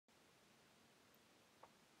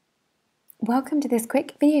welcome to this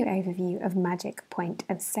quick video overview of Magic Point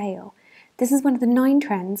of Sale. This is one of the 9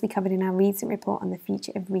 trends we covered in our recent report on the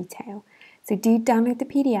future of retail. So do download the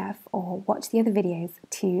PDF or watch the other videos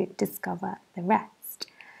to discover the rest.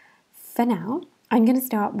 For now, I'm going to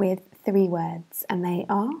start with 3 words, and they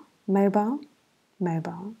are mobile,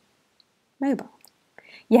 mobile, mobile.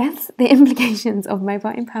 Yes, the implications of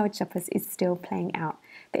mobile-empowered shoppers is still playing out,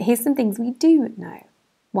 but here's some things we do know.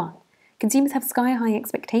 1. Consumers have sky-high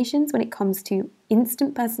expectations when it comes to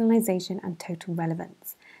instant personalisation and total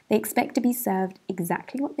relevance. They expect to be served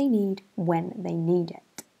exactly what they need when they need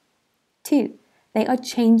it. 2. They are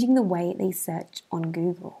changing the way they search on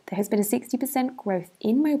Google. There has been a 60% growth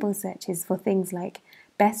in mobile searches for things like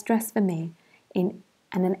best dress for me, and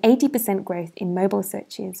an 80% growth in mobile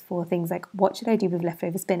searches for things like what should I do with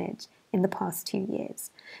leftover spinach in the past 2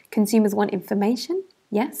 years. Consumers want information.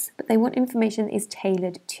 Yes, but they want information that is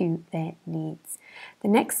tailored to their needs. The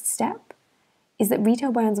next step is that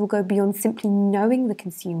retail brands will go beyond simply knowing the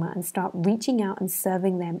consumer and start reaching out and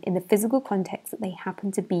serving them in the physical context that they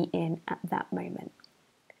happen to be in at that moment.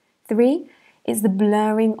 3 is the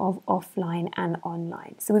blurring of offline and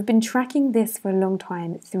online. So we've been tracking this for a long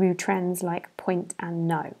time through trends like point and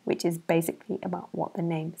no, which is basically about what the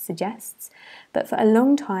name suggests. But for a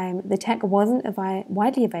long time, the tech wasn't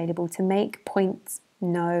widely available to make points,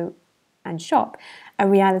 know and shop a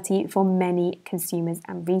reality for many consumers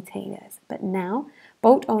and retailers. But now,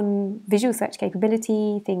 bolt-on visual search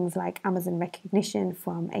capability, things like Amazon recognition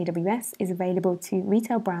from AWS, is available to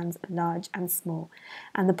retail brands large and small.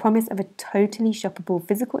 And the promise of a totally shoppable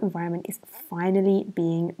physical environment is finally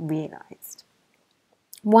being realized.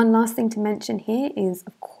 One last thing to mention here is,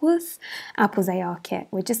 of course, Apple's AR kit.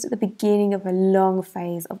 We're just at the beginning of a long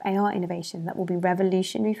phase of AR innovation that will be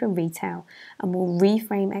revolutionary for retail and will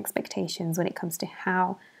reframe expectations when it comes to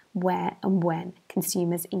how, where, and when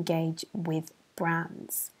consumers engage with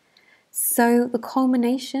brands. So the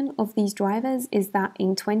culmination of these drivers is that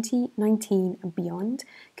in 2019 and beyond,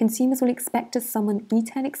 consumers will expect to summon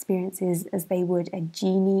retail experiences as they would a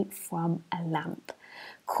genie from a lamp.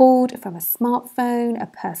 Called from a smartphone, a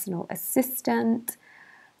personal assistant,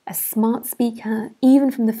 a smart speaker, even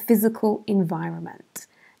from the physical environment.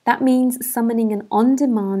 That means summoning an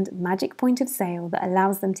on-demand magic point of sale that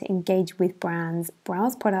allows them to engage with brands,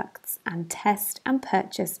 browse products, and test and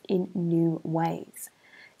purchase in new ways.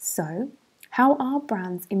 So, how are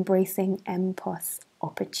brands embracing MPOS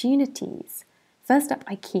opportunities? First up,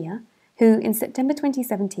 IKEA, who in September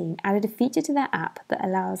 2017 added a feature to their app that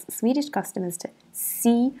allows Swedish customers to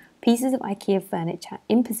see pieces of IKEA furniture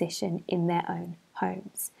in position in their own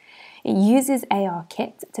homes. It uses AR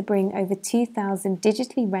Kit to bring over 2,000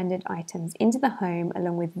 digitally rendered items into the home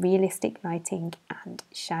along with realistic lighting and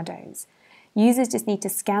shadows. Users just need to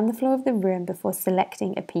scan the floor of the room before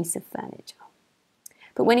selecting a piece of furniture.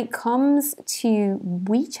 But when it comes to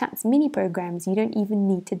WeChat's mini programs, you don't even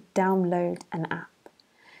need to download an app.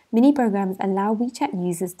 Mini programs allow WeChat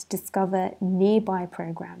users to discover nearby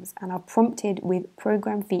programs and are prompted with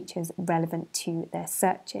program features relevant to their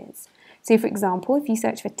searches. So for example, if you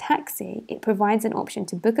search for taxi, it provides an option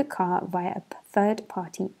to book a car via a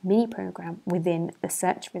third-party mini program within the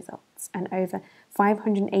search results, and over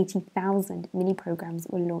 580,000 mini programs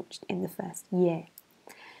were launched in the first year.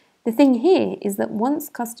 The thing here is that once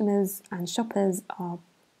customers and shoppers are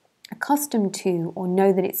accustomed to or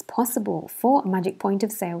know that it's possible for a magic point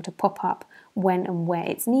of sale to pop up when and where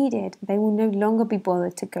it's needed, they will no longer be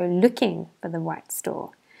bothered to go looking for the right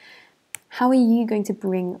store. How are you going to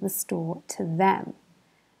bring the store to them?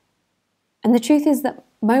 And the truth is that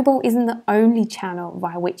mobile isn't the only channel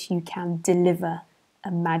via which you can deliver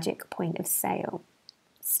a magic point of sale.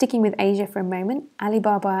 Sticking with Asia for a moment,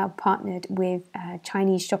 Alibaba partnered with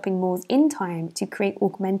Chinese shopping malls in time to create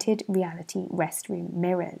augmented reality restroom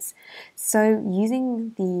mirrors. So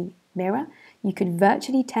using the mirror, you could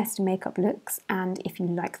virtually test makeup looks, and if you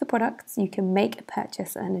like the products, you can make a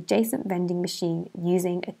purchase at an adjacent vending machine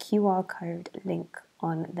using a QR code link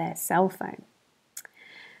on their cell phone.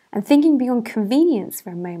 And thinking beyond convenience for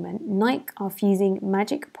a moment, Nike are fusing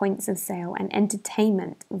magic points of sale and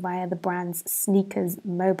entertainment via the brand's Sneakers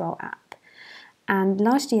mobile app. And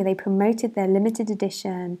last year they promoted their limited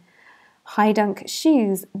edition high dunk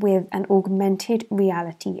shoes with an augmented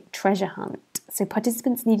reality treasure hunt. So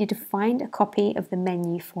participants needed to find a copy of the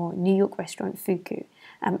menu for New York restaurant Fuku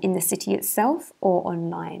in the city itself or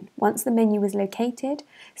online. Once the menu was located,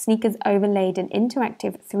 Sneakers overlaid an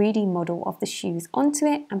interactive 3D model of the shoes onto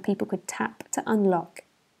it, and people could tap to unlock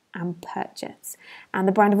and purchase. And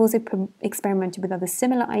the brand have also experimented with other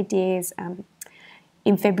similar ideas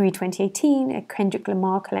In February 2018, a Kendrick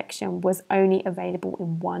Lamar collection was only available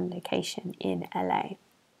in one location in LA.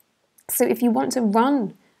 So if you want to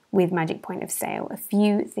run with Magic Point of Sale, a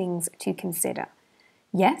few things to consider.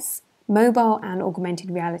 Yes, mobile and augmented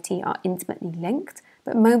reality are intimately linked,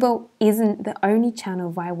 but mobile isn't the only channel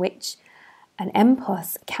via which an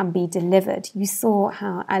MPOS can be delivered. You saw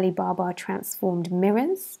how Alibaba transformed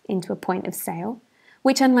mirrors into a point of sale.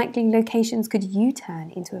 Which unlikely locations could you turn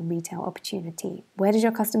into a retail opportunity? Where does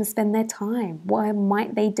your customers spend their time? Where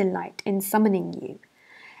might they delight in summoning you?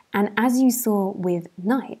 And as you saw with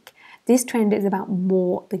Nike, this trend is about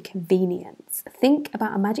more than convenience. Think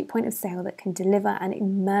about a magic point of sale that can deliver an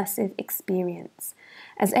immersive experience.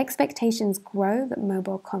 As expectations grow that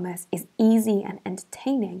mobile commerce is easy and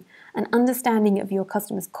entertaining, an understanding of your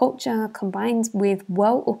customer's culture combined with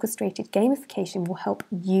well-orchestrated gamification will help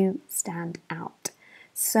you stand out.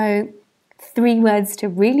 So, 3 words to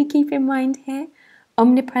really keep in mind here: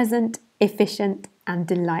 omnipresent, efficient, and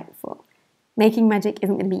delightful. Making magic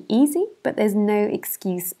isn't going to be easy, but there's no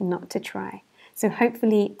excuse not to try. So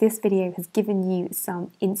hopefully this video has given you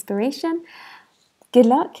some inspiration. Good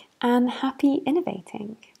luck and happy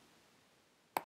innovating.